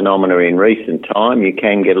surface phenomena in recent time, you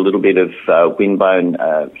can get a little bit of windblown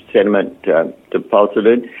sediment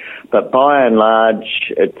deposited, but by and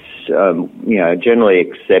large, it's generally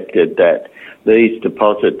accepted that these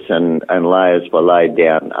deposits and layers were laid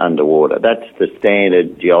down underwater. That's the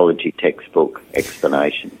standard geology textbook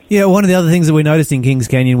explanation. Yeah, one of the other things that we noticed in Kings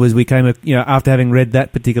Canyon was we came, after having read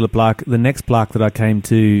that particular plaque, the next plaque that I came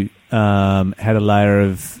to had a layer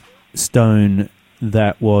of stone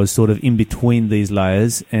that was sort of in between these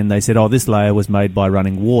layers, and they said, this layer was made by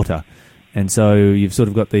running water. And so you've sort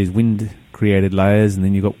of got these wind-created layers, and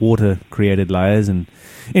then you've got water-created layers. And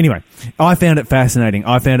anyway, I found it fascinating.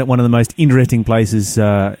 I found it one of the most interesting places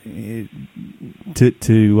to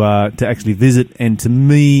actually visit, and to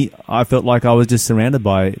me, I felt like I was just surrounded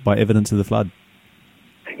by evidence of the flood.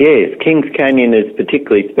 Yes, Kings Canyon is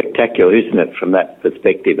particularly spectacular, isn't it, from that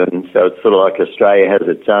perspective? And so it's sort of like Australia has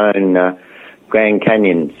its own Grand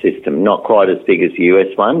Canyon system, not quite as big as the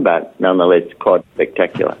US one, but nonetheless quite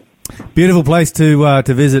spectacular. Beautiful place to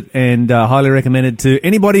visit, and highly recommended to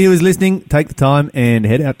anybody who is listening. Take the time and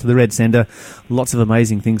head out to the Red Centre. Lots of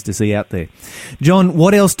amazing things to see out there. John,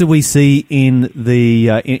 what else do we see in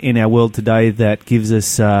the in our world today that gives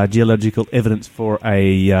us geological evidence for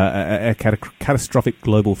a catastrophic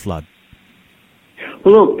global flood?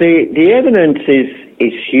 Well, look, the evidence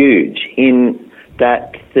is huge in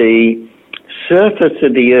that the surface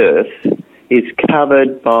of the Earth is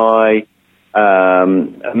covered by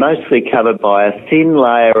mostly covered by a thin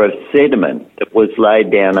layer of sediment that was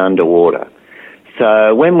laid down underwater.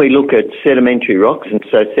 So when we look at sedimentary rocks, and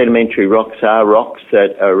so sedimentary rocks are rocks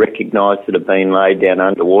that are recognised that have been laid down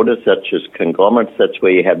underwater, such as conglomerates. That's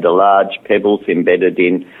where you have the large pebbles embedded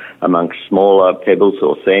in amongst smaller pebbles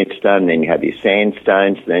or sandstone. Then you have your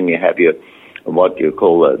sandstones. Then you have your what you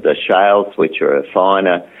call the shales, which are a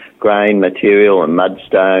finer grain material, and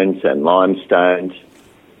mudstones and limestones.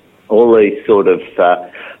 All these sort of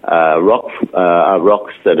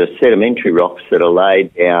rocks that are sedimentary rocks that are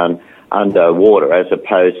laid down underwater, as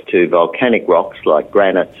opposed to volcanic rocks like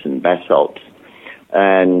granites and basalts.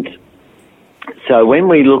 And so when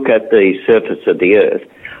we look at the surface of the Earth,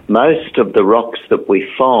 most of the rocks that we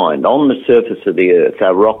find on the surface of the Earth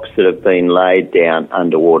are rocks that have been laid down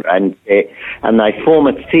underwater, and they form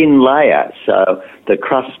a thin layer. So the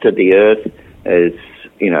crust of the Earth is,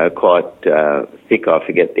 quite thick. I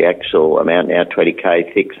forget the actual amount now,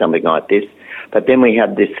 20k thick, something like this. But then we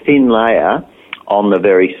have this thin layer on the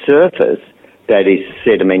very surface that is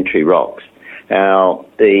sedimentary rocks. Now,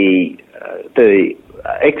 the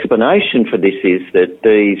explanation for this is that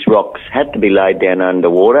these rocks had to be laid down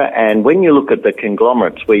underwater, and when you look at the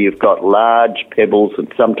conglomerates where you've got large pebbles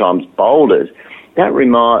and sometimes boulders, that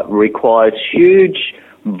requires huge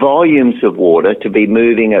volumes of water to be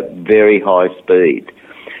moving at very high speed.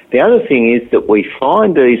 The other thing is that we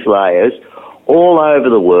find these layers all over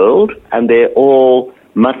the world, and they're all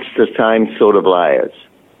much the same sort of layers.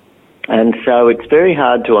 And so it's very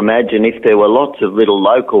hard to imagine if there were lots of little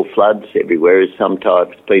local floods everywhere, as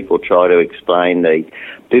sometimes people try to explain the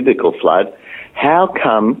biblical flood, how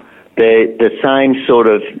come the same sort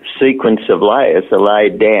of sequence of layers are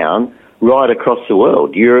laid down right across the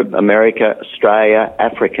world? Europe, America, Australia,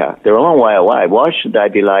 Africa. They're a long way away. Why should they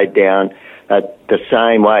be laid down the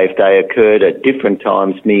same way if they occurred at different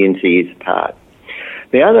times, millions of years apart?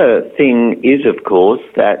 The other thing is, of course,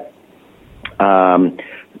 that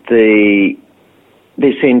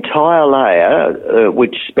this entire layer,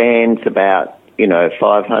 which spans about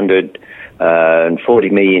 540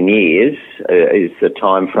 million years, is the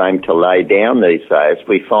time frame to lay down these layers.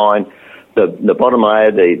 We find the bottom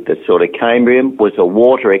layer, the sort of Cambrian, was a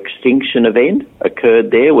water extinction event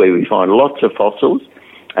occurred there, where we find lots of fossils.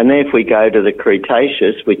 And then if we go to the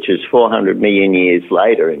Cretaceous, which is 400 million years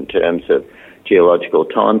later in terms of geological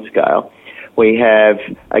timescale, we have,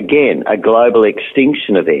 again, a global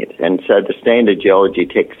extinction event. And so the standard geology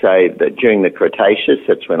texts say that during the Cretaceous,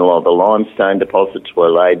 that's when a lot of the limestone deposits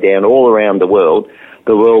were laid down all around the world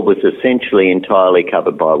was essentially entirely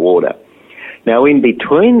covered by water. Now, in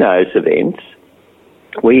between those events,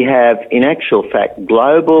 we have, in actual fact,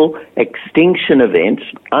 global extinction events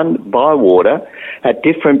by water at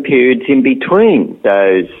different periods in between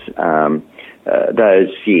those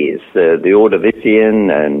years. The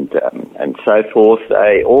Ordovician and so forth,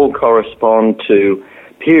 they all correspond to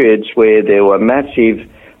periods where there were massive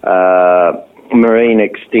marine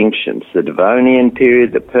extinctions. The Devonian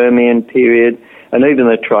period, the Permian period, and even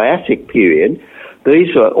the Triassic period.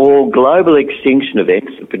 These were all global extinction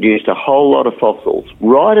events that produced a whole lot of fossils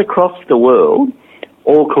right across the world,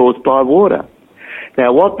 all caused by water.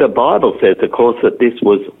 Now, what the Bible says, of course, that this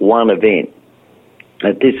was one event,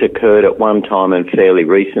 that this occurred at one time and fairly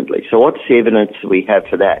recently. So what's the evidence we have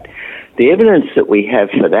for that? The evidence that we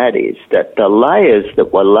have for that is that the layers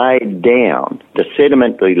that were laid down, the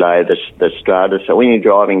sedimentary layer, the strata, so when you're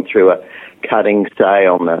driving through a cutting, say,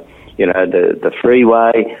 on the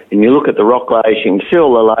freeway, and you look at the rock layers, you can see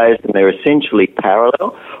all the layers, and they're essentially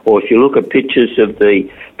parallel. Or if you look at pictures of the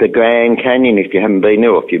Grand Canyon, if you haven't been there,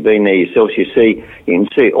 or if you've been there yourself, you can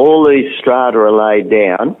see all these strata are laid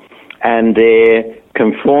down, and they're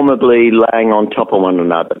conformably laying on top of one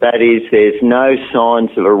another. That is, there's no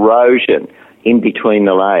signs of erosion in between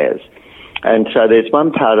the layers. And so there's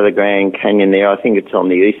one part of the Grand Canyon there, I think it's on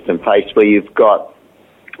the eastern face, where you've got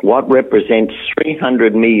what represents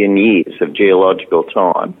 300 million years of geological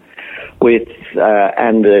time,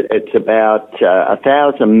 it's about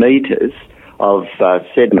 1,000 metres of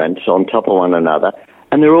sediments on top of one another,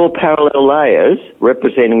 and they're all parallel layers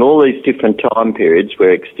representing all these different time periods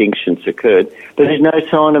where extinctions occurred, but there's no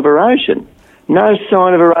sign of erosion. No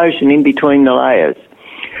sign of erosion in between the layers.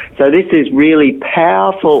 So this is really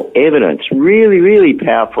powerful evidence, really, really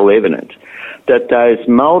powerful evidence that those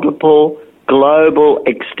multiple global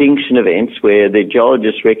extinction events where the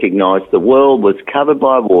geologists recognised the world was covered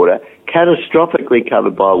by water, catastrophically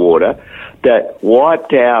covered by water, that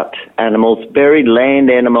wiped out animals, buried land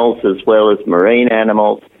animals as well as marine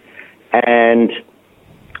animals, and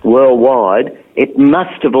worldwide, it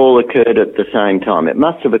must have all occurred at the same time. It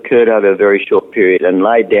must have occurred over a very short period and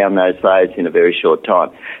laid down those layers in a very short time,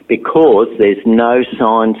 because there's no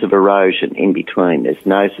signs of erosion in between. There's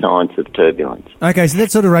no signs of turbulence. Okay, so that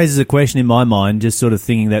sort of raises a question in my mind, just sort of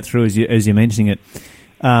thinking that through as you're mentioning it.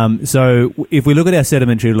 So if we look at our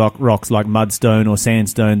sedimentary rocks like mudstone or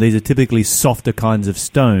sandstone, these are typically softer kinds of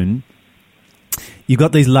stone. You've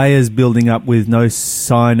got these layers building up with no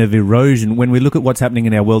sign of erosion. When we look at what's happening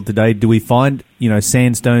in our world today, do we find,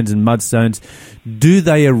 sandstones and mudstones, do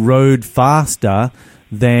they erode faster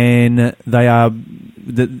than they are?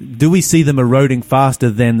 Do we see them eroding faster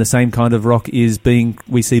than the same kind of rock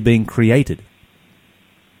we see being created?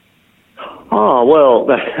 Oh, well,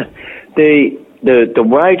 the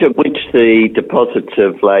rate at which the deposits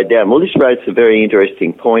have laid down, well, this raises a very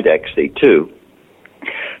interesting point, actually, too,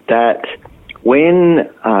 that when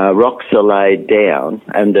rocks are laid down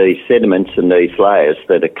and these sediments and these layers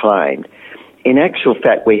that are claimed, in actual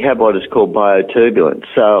fact, we have what is called bioturbulence.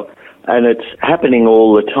 And it's happening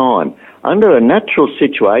all the time. Under the natural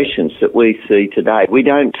situations that we see today, we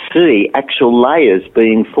don't see actual layers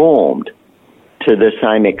being formed to the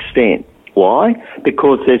same extent. Why?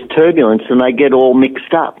 Because there's turbulence and they get all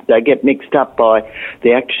mixed up. They get mixed up by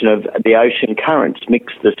the action of the ocean currents,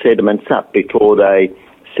 mix the sediments up before they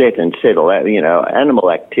set and settle, animal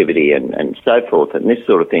activity and so forth and this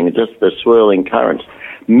sort of thing. Just the swirling currents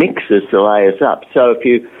mixes the layers up. So if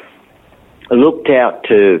you looked out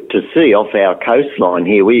to sea off our coastline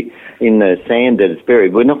here, in the sand that is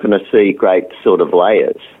buried, we're not going to see great sort of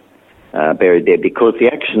layers. buried there, because the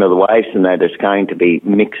action of the waves and that is going to be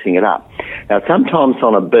mixing it up. Now, sometimes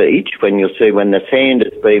on a beach, when the sand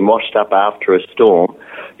has been washed up after a storm,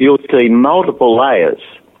 you'll see multiple layers.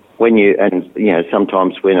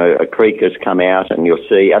 Sometimes when a creek has come out, and you'll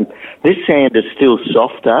see, this sand is still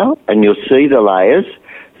softer, and you'll see the layers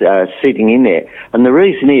sitting in there. And the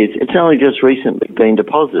reason is it's only just recently been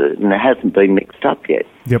deposited, and it hasn't been mixed up yet.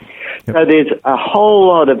 Yep. So there's a whole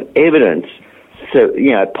lot of evidence,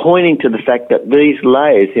 pointing to the fact that these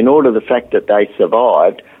layers, in order the fact that they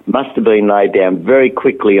survived, must have been laid down very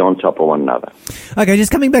quickly on top of one another. Okay,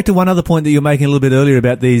 just coming back to one other point that you were making a little bit earlier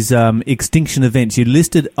about these extinction events. You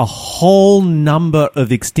listed a whole number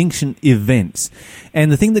of extinction events.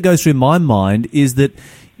 And the thing that goes through my mind is that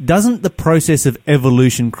doesn't the process of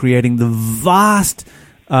evolution creating the vast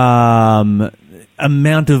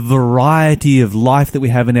amount of variety of life that we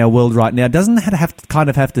have in our world right now, doesn't that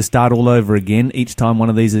have to start all over again each time one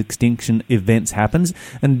of these extinction events happens?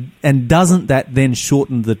 And doesn't that then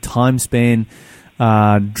shorten the time span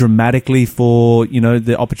dramatically for,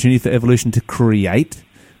 the opportunity for evolution to create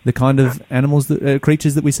the kind of animals,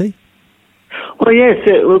 creatures that we see? Well, yes.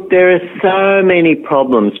 Look, there are so many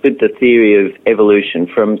problems with the theory of evolution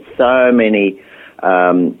from so many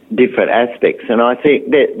different aspects. And I think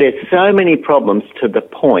that there's so many problems to the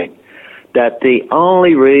point that the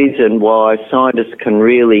only reason why scientists can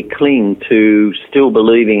really cling to still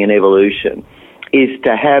believing in evolution is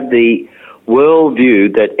to have the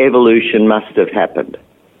worldview that evolution must have happened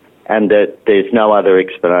and that there's no other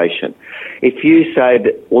explanation. If you say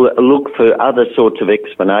that, look for other sorts of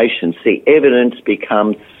explanations, the evidence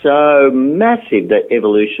becomes so massive that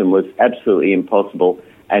evolution was absolutely impossible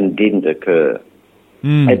and didn't occur.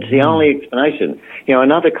 It's the only explanation.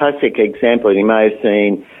 Another classic example, and you may have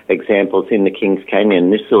seen examples in the Kings Canyon,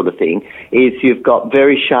 this sort of thing, is you've got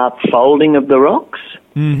very sharp folding of the rocks.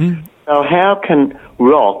 Mm-hmm. So how can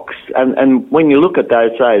rocks, and when you look at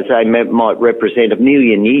those layers, they might represent 1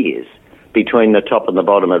 million years between the top and the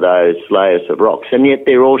bottom of those layers of rocks, and yet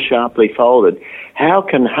they're all sharply folded. How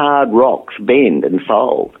can hard rocks bend and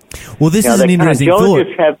fold? Well, this is an interesting thought.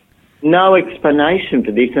 Geologists have no explanation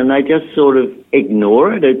for this, and they just sort of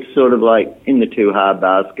ignore it. It's sort of like in the too hard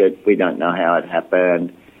basket, we don't know how it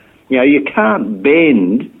happened. You can't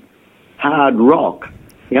bend hard rock.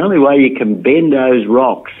 The only way you can bend those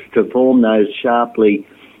rocks to form those sharply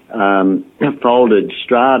folded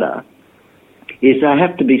strata is they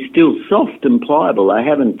have to be still soft and pliable. They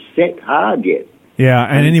haven't set hard yet. Yeah,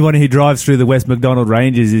 and anyone who drives through the West MacDonald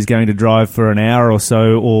Ranges is going to drive for an hour or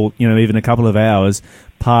so, or even a couple of hours,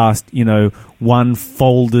 past one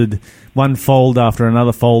fold after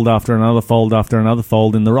another fold after another fold after another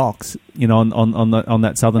fold in the rocks. On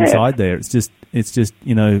that southern side there, it's just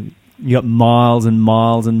you got miles and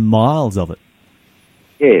miles and miles of it.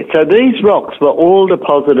 Yeah, so these rocks were all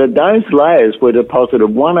deposited. Those layers were deposited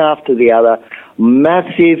one after the other.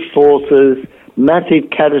 Massive forces, massive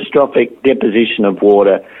catastrophic deposition of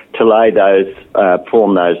water to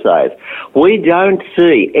form those layers. We don't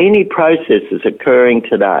see any processes occurring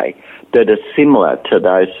today that are similar to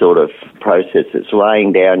those sort of processes,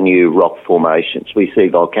 laying down new rock formations. We see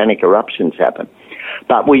volcanic eruptions happen.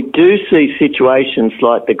 But we do see situations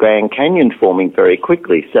like the Grand Canyon forming very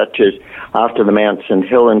quickly, such as after the Mount St.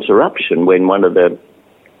 Helens eruption, when one of the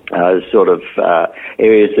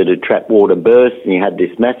areas that had trapped water burst, and you had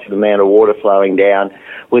this massive amount of water flowing down.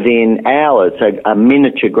 Within hours, a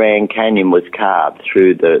miniature Grand Canyon was carved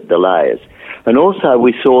through the layers. And also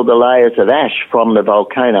we saw the layers of ash from the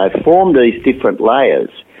volcano form these different layers,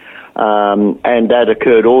 and that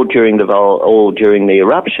occurred all during the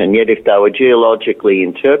eruption. Yet if they were geologically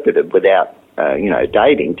interpreted without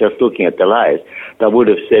dating, just looking at the layers, they would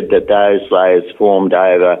have said that those layers formed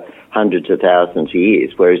over hundreds of thousands of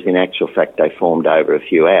years, whereas in actual fact they formed over a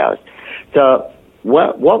few hours. So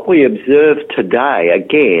what we observe today,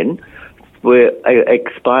 again,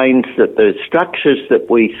 explains that the structures that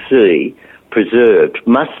we see preserved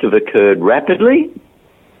must have occurred rapidly,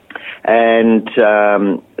 and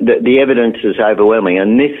the evidence is overwhelming,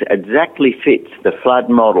 and this exactly fits the flood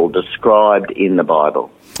model described in the Bible.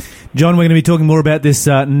 John, we're going to be talking more about this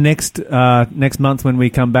next month when we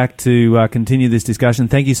come back to continue this discussion.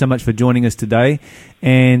 Thank you so much for joining us today,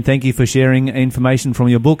 and thank you for sharing information from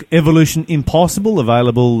your book, Evolution Impossible,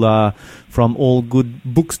 available from all good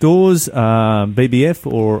bookstores, BBF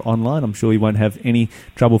or online. I'm sure you won't have any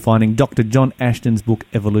trouble finding Dr. John Ashton's book,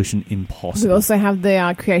 Evolution Impossible. We also have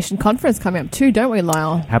the Creation Conference coming up too, don't we,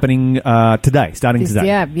 Lyle? Happening today, starting today.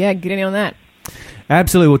 Yeah, get in on that.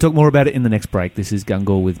 Absolutely. We'll talk more about it in the next break. This is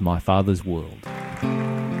Gungal with My Father's World.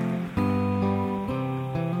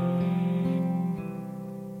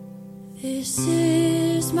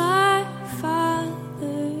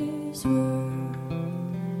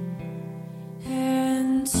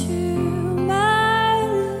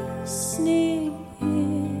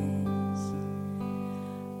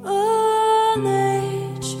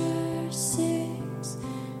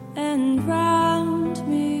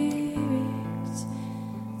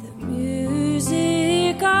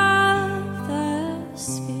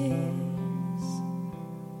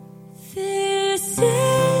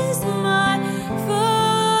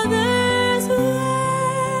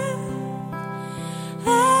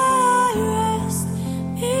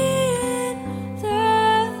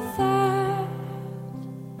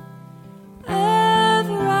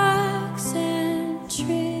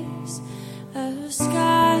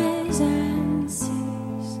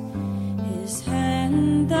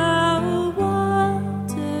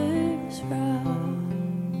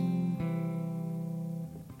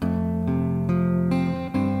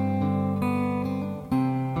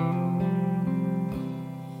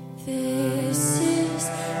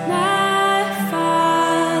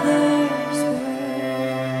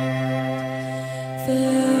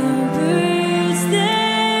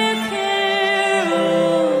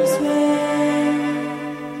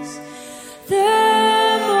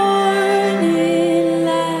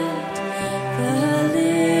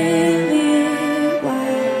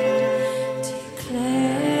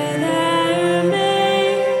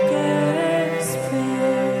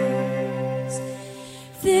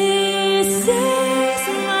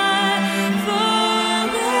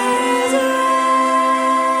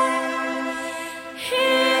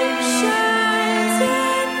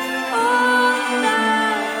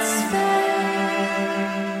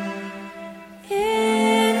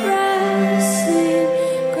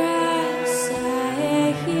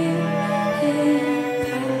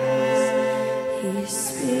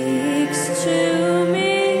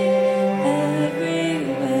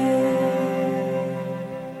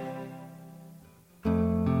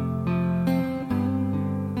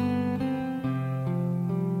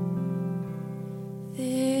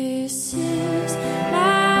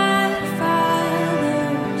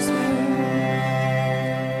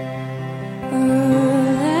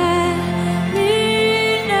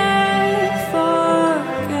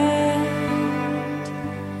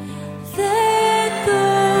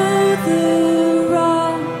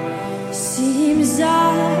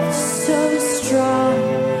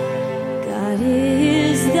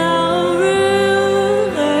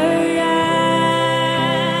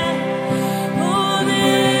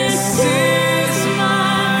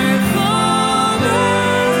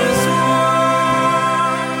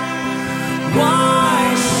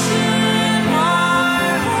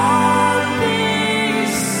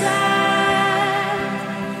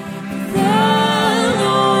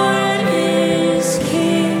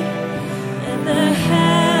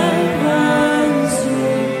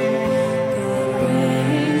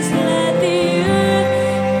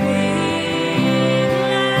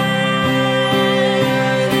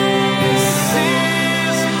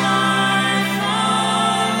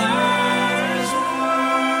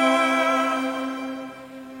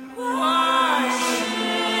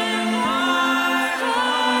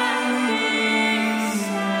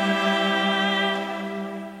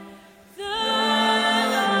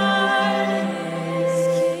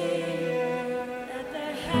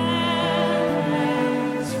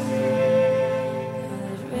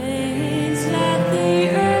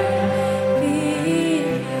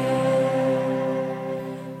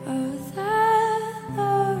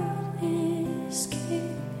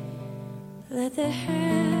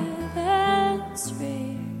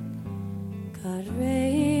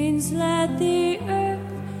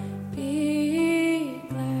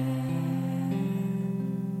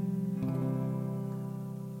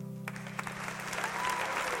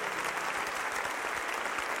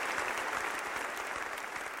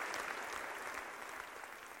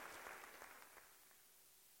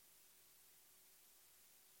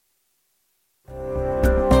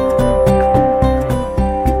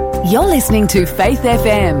 You're listening to Faith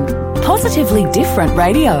FM, positively different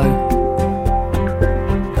radio.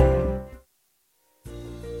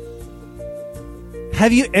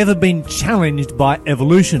 Have you ever been challenged by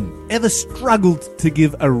evolution? Ever struggled to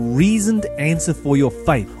give a reasoned answer for your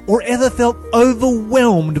faith? Or ever felt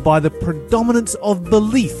overwhelmed by the predominance of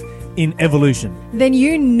belief in evolution? Then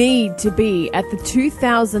you need to be at the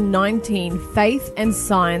 2019 Faith and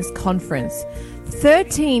Science Conference.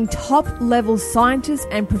 13 top-level scientists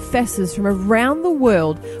and professors from around the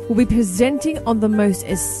world will be presenting on the most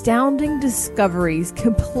astounding discoveries,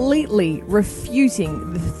 completely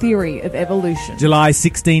refuting the theory of evolution. July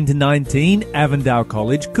 16 to 19, Avondale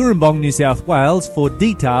College, Cooranbong, New South Wales. For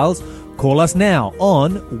details, call us now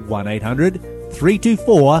on 1800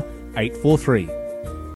 324 843.